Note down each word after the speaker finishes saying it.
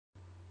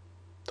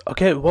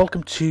Okay,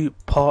 welcome to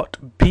part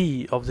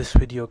B of this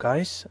video,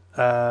 guys.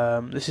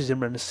 This is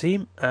Imran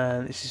Naseem,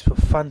 and this is for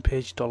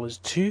FanPage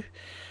 $2.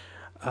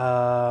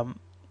 Um,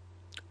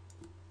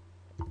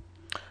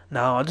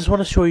 Now, I just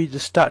want to show you the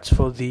stats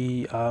for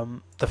the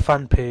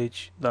fan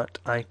page that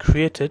I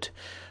created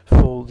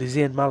for the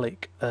Zayn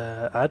Malik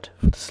ad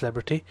for the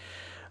celebrity.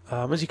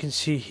 As you can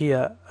see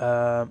here,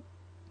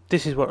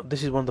 this is one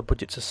of the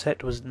budgets I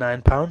set was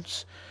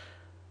 £9.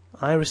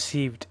 I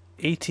received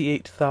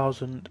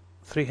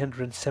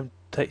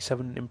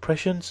 88,337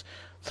 impressions,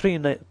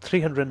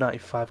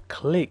 395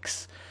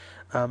 clicks.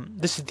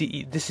 This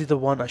is the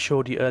one I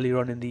showed you earlier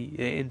on in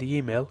the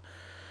email.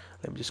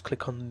 Let me just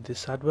click on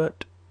this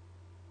advert.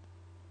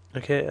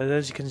 Okay, and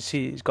as you can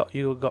see,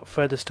 you've got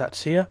further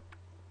stats here.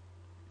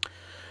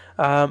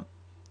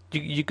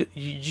 You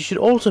should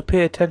also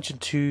pay attention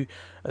to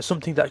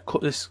something that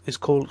is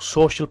called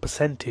social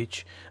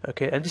percentage.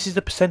 Okay, and this is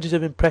the percentage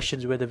of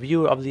impressions where the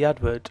viewer of the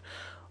advert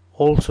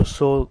also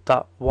saw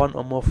that one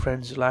or more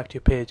friends liked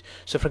your page.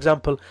 So, for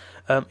example,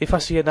 if I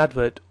see an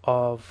advert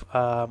of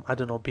I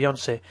don't know,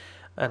 Beyonce,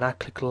 and I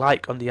click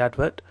like on the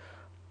advert,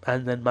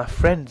 and then my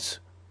friends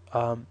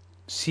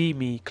see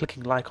me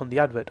clicking like on the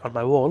advert on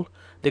my wall,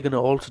 they're going to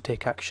also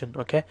take action.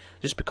 Okay,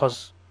 just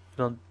because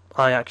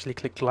I actually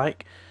clicked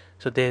like,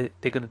 so they're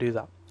going to do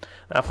that.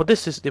 Now for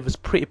this, it was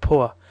pretty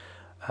poor.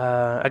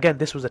 Again,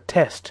 this was a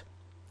test.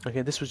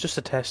 Okay, this was just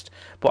a test,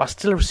 but I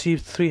still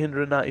received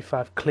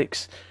 395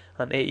 clicks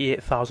and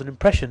 88,000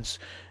 impressions,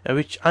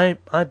 which I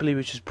believe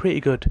which is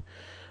pretty good.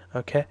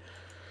 Okay,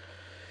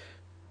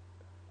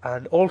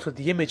 and also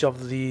the image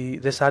of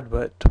this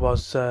advert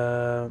was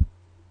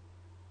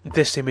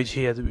this image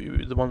here,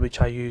 the one which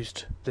I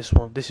used. This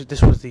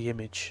was the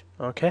image.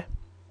 Okay,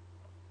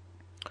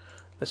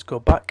 let's go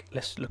back.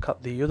 Let's look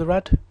at the other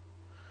ad.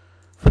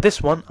 For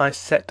this one, I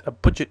set a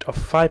budget of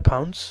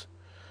 £5.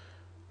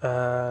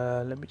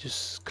 Let me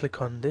just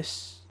click on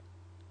this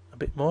a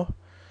bit more.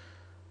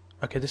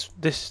 Okay, this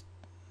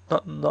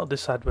not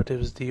this advert. It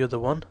was the other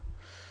one.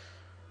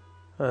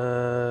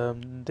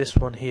 This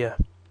one here.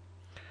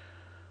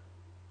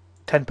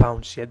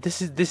 £10. Yeah,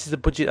 this is the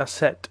budget I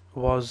set.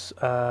 Was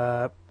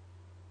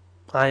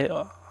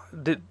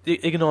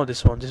ignore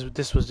this one.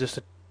 This was just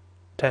a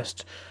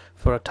test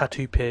for a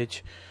tattoo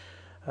page.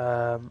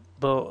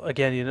 But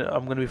again,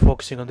 I'm going to be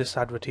focusing on this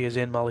advert here,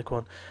 Zayn Malik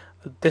one.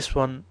 This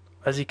one,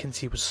 as you can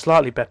see, was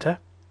slightly better.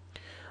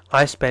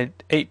 I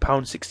spent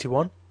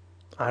 £8.61.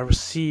 I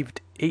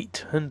received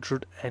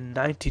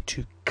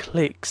 892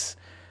 clicks.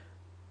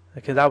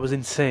 Okay, that was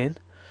insane.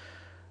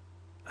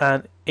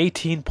 And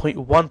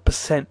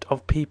 18.1%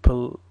 of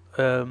people,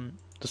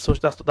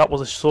 that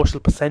was a social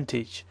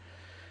percentage,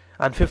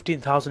 and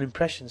 15,000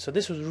 impressions. So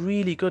this was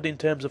really good in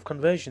terms of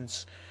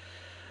conversions.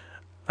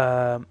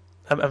 I'm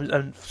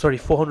sorry,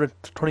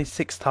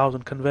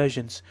 426,000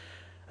 conversions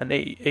and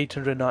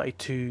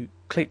 892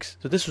 clicks.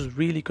 So this was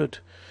really good.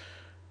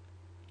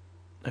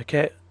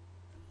 Okay,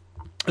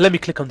 let me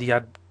click on the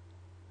ad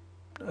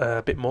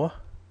a bit more,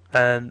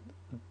 and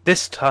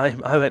this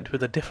time I went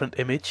with a different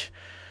image.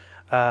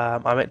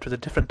 I went with a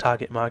different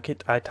target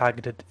market. I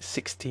targeted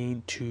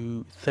 16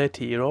 to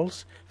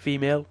 30-year-olds,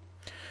 female,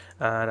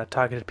 and I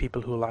targeted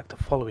people who like the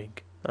following.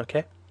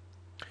 Okay,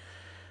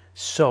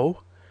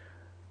 so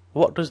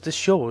what does this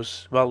show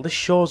us? Well, this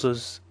shows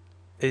us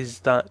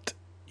is that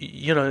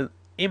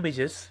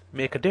images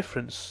make a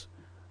difference.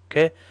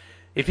 Okay,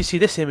 if you see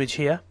this image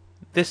here,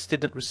 this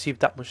didn't receive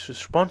that much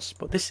response,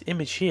 but this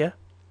image here,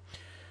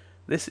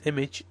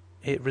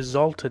 it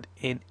resulted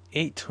in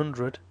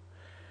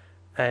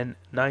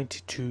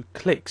 892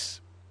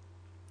 clicks.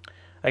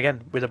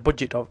 Again, with a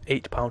budget of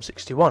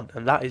 £8.61,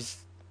 and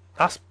that's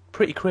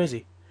pretty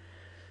crazy.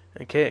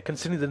 Okay,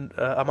 considering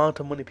the amount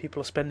of money people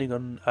are spending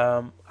on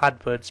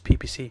AdWords,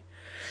 PPC,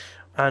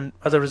 and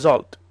as a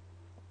result,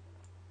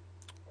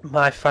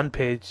 my fan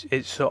page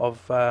is sort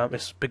of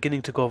it's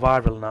beginning to go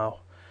viral now.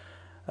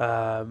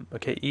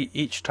 Okay,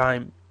 each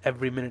time,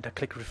 every minute I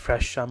click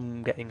refresh,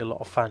 I'm getting a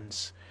lot of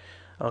fans.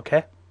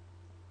 Okay,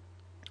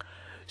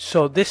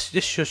 so this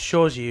just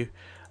shows you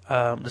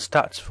the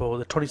stats for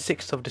the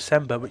 26th of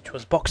December, which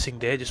was Boxing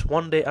Day, just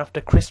one day after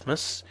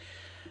Christmas.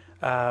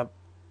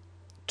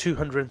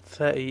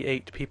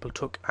 238 people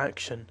took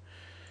action.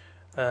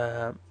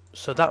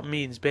 So that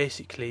means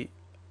basically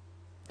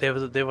there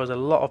was a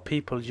lot of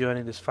people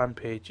joining this fan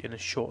page in a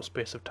short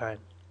space of time.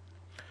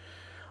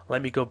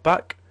 Let me go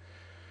back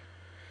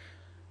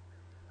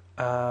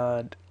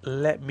and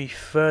let me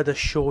further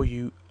show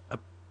you a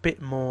bit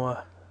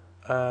more.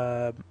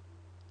 Let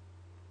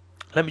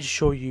me just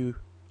show you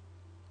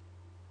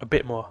a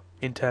bit more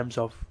in terms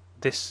of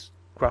this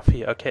graph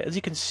here. Okay, as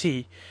you can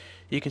see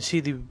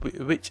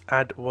which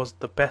ad was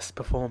the best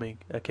performing.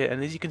 Okay,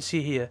 and as you can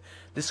see here,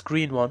 this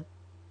green one,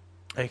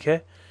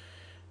 okay,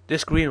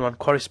 this green one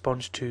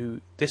corresponds to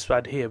this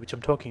ad here, which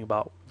I'm talking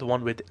about, the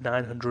one with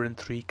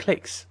 903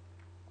 clicks.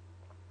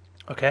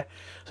 Okay,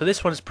 so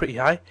this one is pretty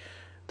high.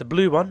 The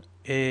blue one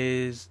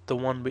is the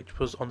one which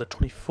was on the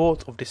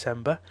 24th of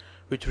December,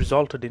 which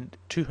resulted in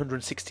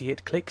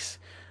 268 clicks,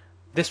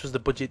 this was the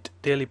budget,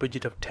 daily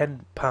budget of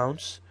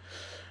 £10.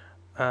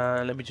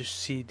 Let me just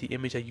see the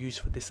image I used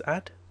for this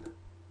ad.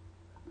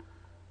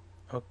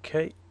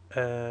 Okay,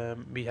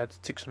 we had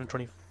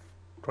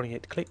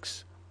 628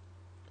 clicks.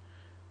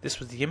 This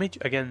was the image.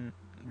 Again,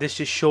 this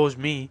just shows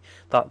me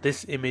that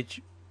this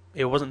image,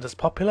 it wasn't as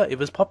popular. It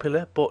was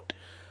popular, but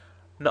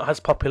not as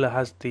popular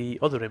as the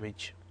other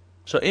image.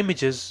 So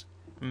images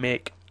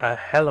make a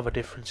hell of a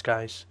difference,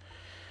 guys.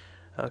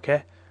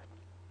 Okay,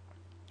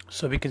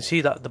 so we can see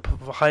that the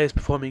highest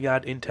performing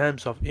ad in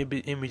terms of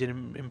image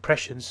and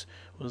impressions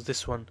was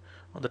this one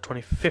on the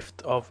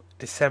 25th of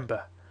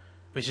December,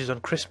 which is on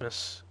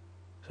Christmas.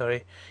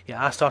 Sorry,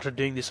 yeah, I started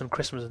doing this on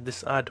Christmas, and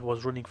this ad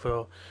was running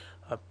for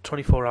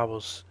 24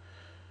 hours.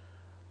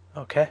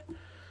 Okay,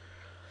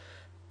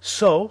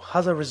 so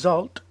as a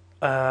result,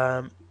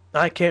 I've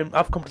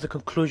come to the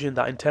conclusion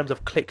that in terms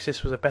of clicks,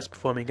 this was the best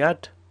performing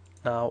ad.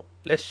 Now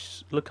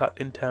let's look at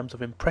in terms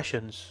of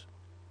impressions.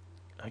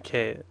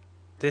 Okay,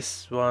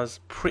 this was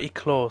pretty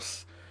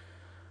close.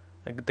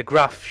 The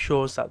graph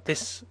shows that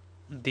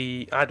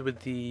the ad with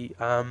the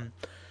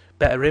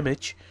better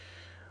image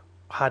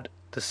had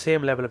the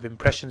same level of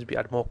impressions, but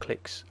had more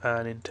clicks.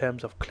 And in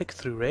terms of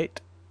click-through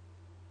rate,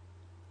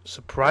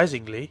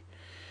 surprisingly,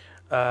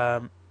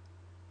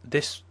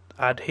 this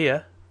ad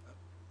here,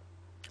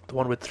 the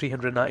one with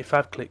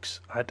 395 clicks,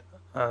 had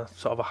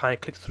sort of a high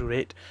click-through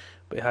rate,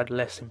 but it had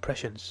less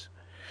impressions.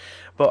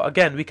 But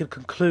again, we can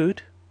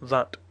conclude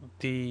that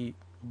the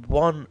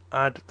one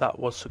ad that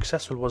was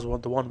successful was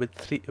the one with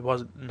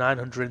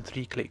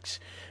 903 clicks,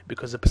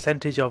 because the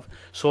percentage of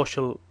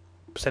social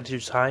percentage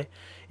was high,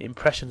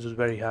 impressions was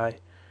very high.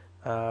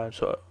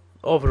 So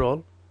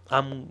overall,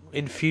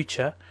 in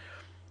future,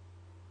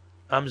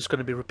 I'm just going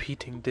to be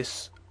repeating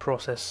this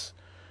process,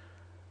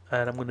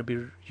 and I'm going to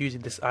be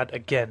using this ad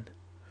again.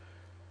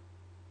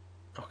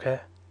 Okay,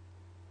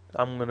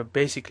 I'm going to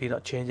basically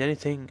not change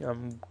anything.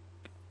 I'm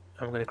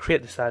going to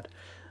create this ad,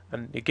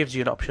 and it gives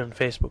you an option on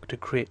Facebook to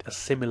create a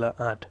similar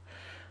ad.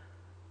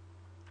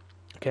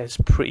 Okay, it's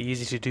pretty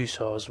easy to do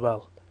so as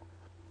well.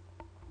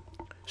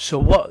 So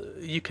what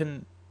you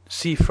can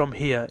see from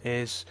here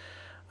is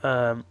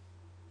the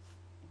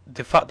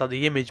fact that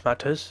the image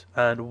matters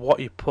and what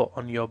you put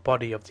on your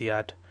body of the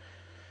ad.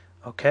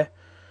 Okay,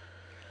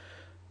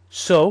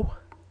 so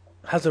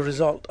as a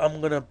result, I'm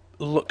going to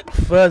look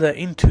further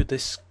into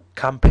this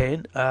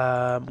campaign.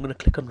 I'm going to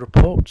click on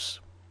reports,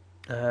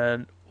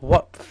 and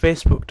what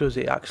Facebook does,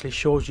 it actually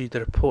shows you the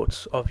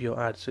reports of your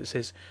ads. So it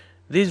says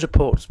these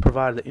reports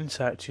provide the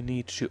insights you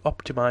need to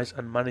optimize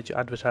and manage your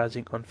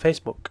advertising on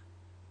Facebook.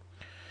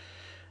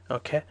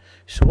 Okay,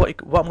 so what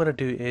I'm going to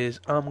do is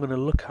I'm going to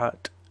look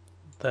at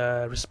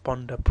the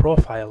responder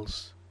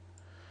profiles,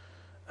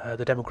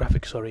 the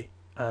demographics, sorry,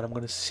 and I'm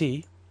going to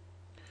see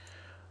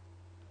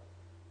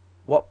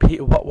what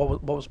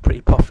was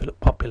pretty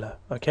popular.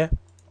 Okay,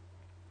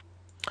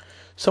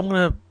 so I'm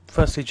going to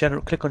firstly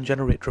click on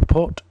generate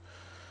report,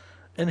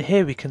 and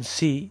here we can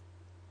see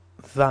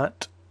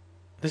that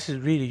this is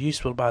really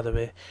useful. By the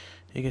way,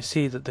 you can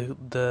see that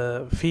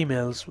the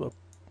females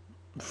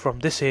from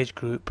this age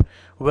group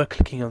were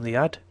clicking on the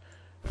ad.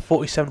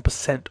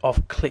 47%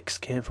 of clicks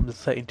came from the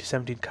 13 to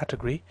 17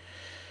 category.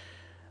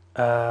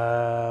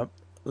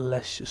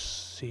 Let's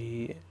just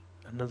see,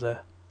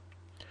 another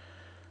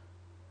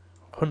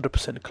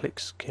 100%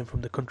 clicks came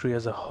from the country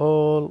as a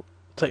whole.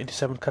 13 to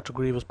 7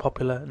 category was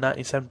popular.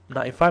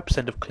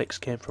 95% of clicks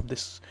came from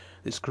this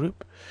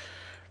group.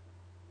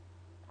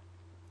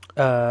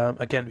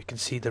 Again, we can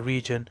see the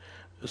region.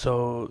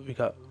 So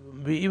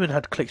we even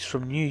had clicks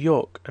from New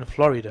York and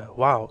Florida.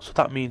 Wow, so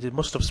that means it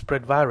must have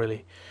spread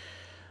virally.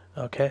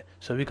 Okay,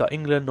 so we got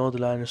England,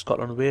 Northern Ireland,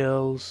 Scotland,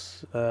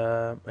 Wales.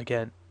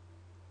 Again,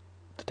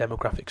 the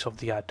demographics of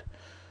the ad.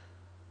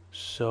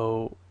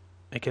 So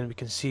again, we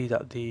can see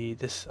that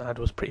this ad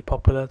was pretty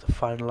popular, the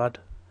final ad.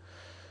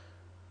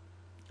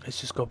 Let's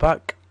just go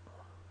back.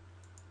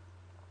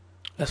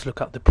 Let's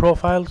look at the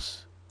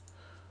profiles,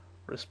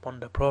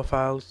 responder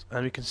profiles,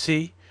 and we can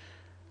see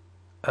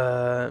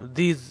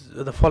these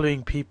are the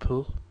following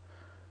people.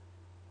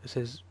 It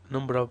says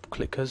number of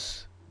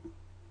clickers.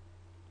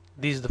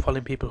 These are the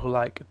following people who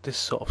like this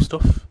sort of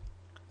stuff.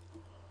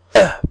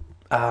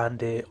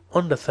 And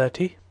under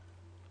 30.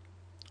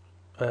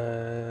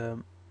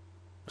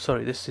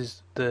 Sorry, this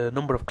is the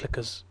number of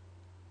clickers'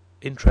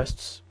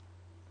 interests.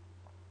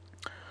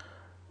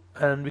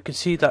 And we can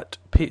see that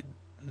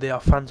they are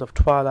fans of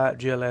Twilight,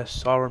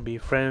 GLS, R&B,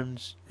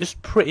 Friends,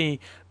 just pretty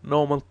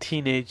normal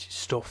teenage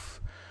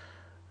stuff.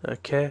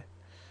 Okay,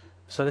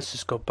 so let's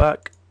just go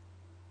back.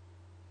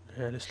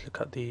 Let's look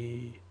at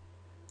the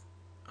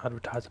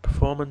advertiser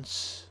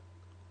performance.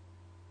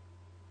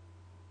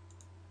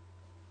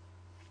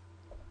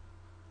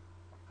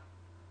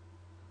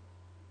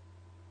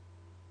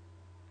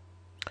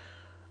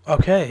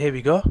 Okay, here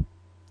we go.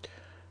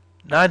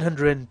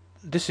 900.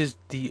 This is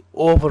the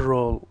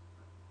overall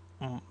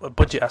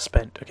budget I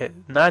spent. Okay,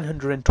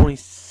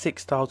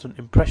 926,000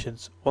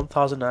 impressions,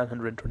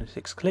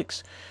 1,926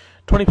 clicks,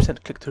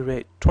 20% click-through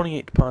rate,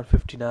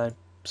 £28.59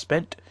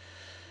 spent.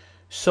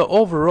 So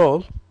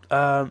overall,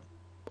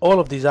 all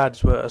of these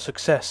ads were a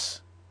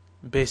success,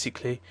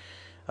 basically.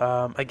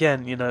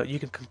 Again, you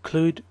can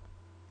conclude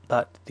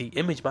that the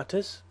image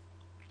matters.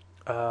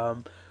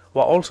 What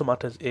also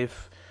matters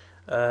if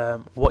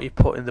what you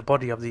put in the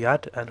body of the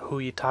ad and who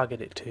you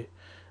target it to.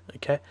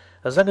 Okay,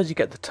 as long as you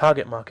get the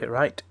target market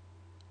right,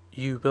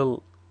 you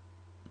will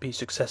be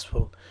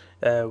successful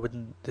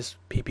with this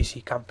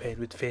PPC campaign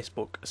with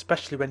Facebook,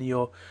 especially when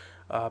you're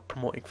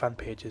promoting fan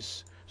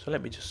pages. So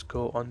let me just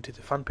go onto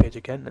the fan page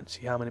again and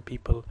see how many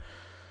people.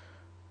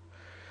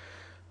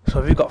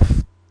 So we've got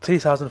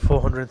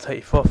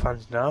 3,434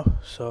 fans now.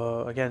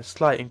 So again,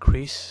 slight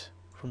increase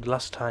from the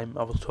last time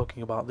I was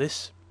talking about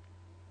this.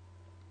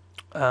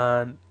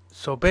 And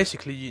so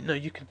basically,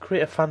 you can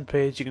create a fan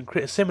page, you can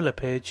create a similar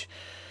page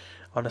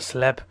on a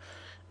celeb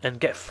and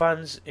get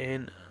fans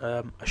in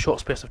a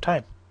short space of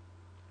time.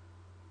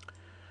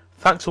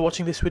 Thanks for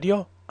watching this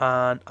video,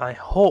 and I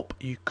hope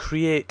you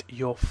create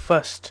your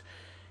first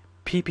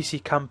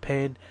PPC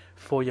campaign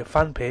for your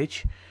fan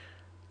page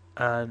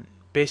and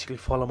basically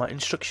follow my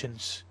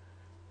instructions,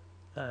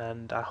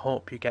 and I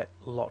hope you get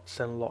lots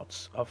and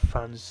lots of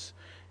fans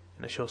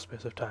in a short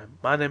space of time.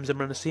 My name is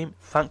Imran Naseem.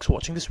 Thanks for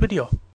watching this video.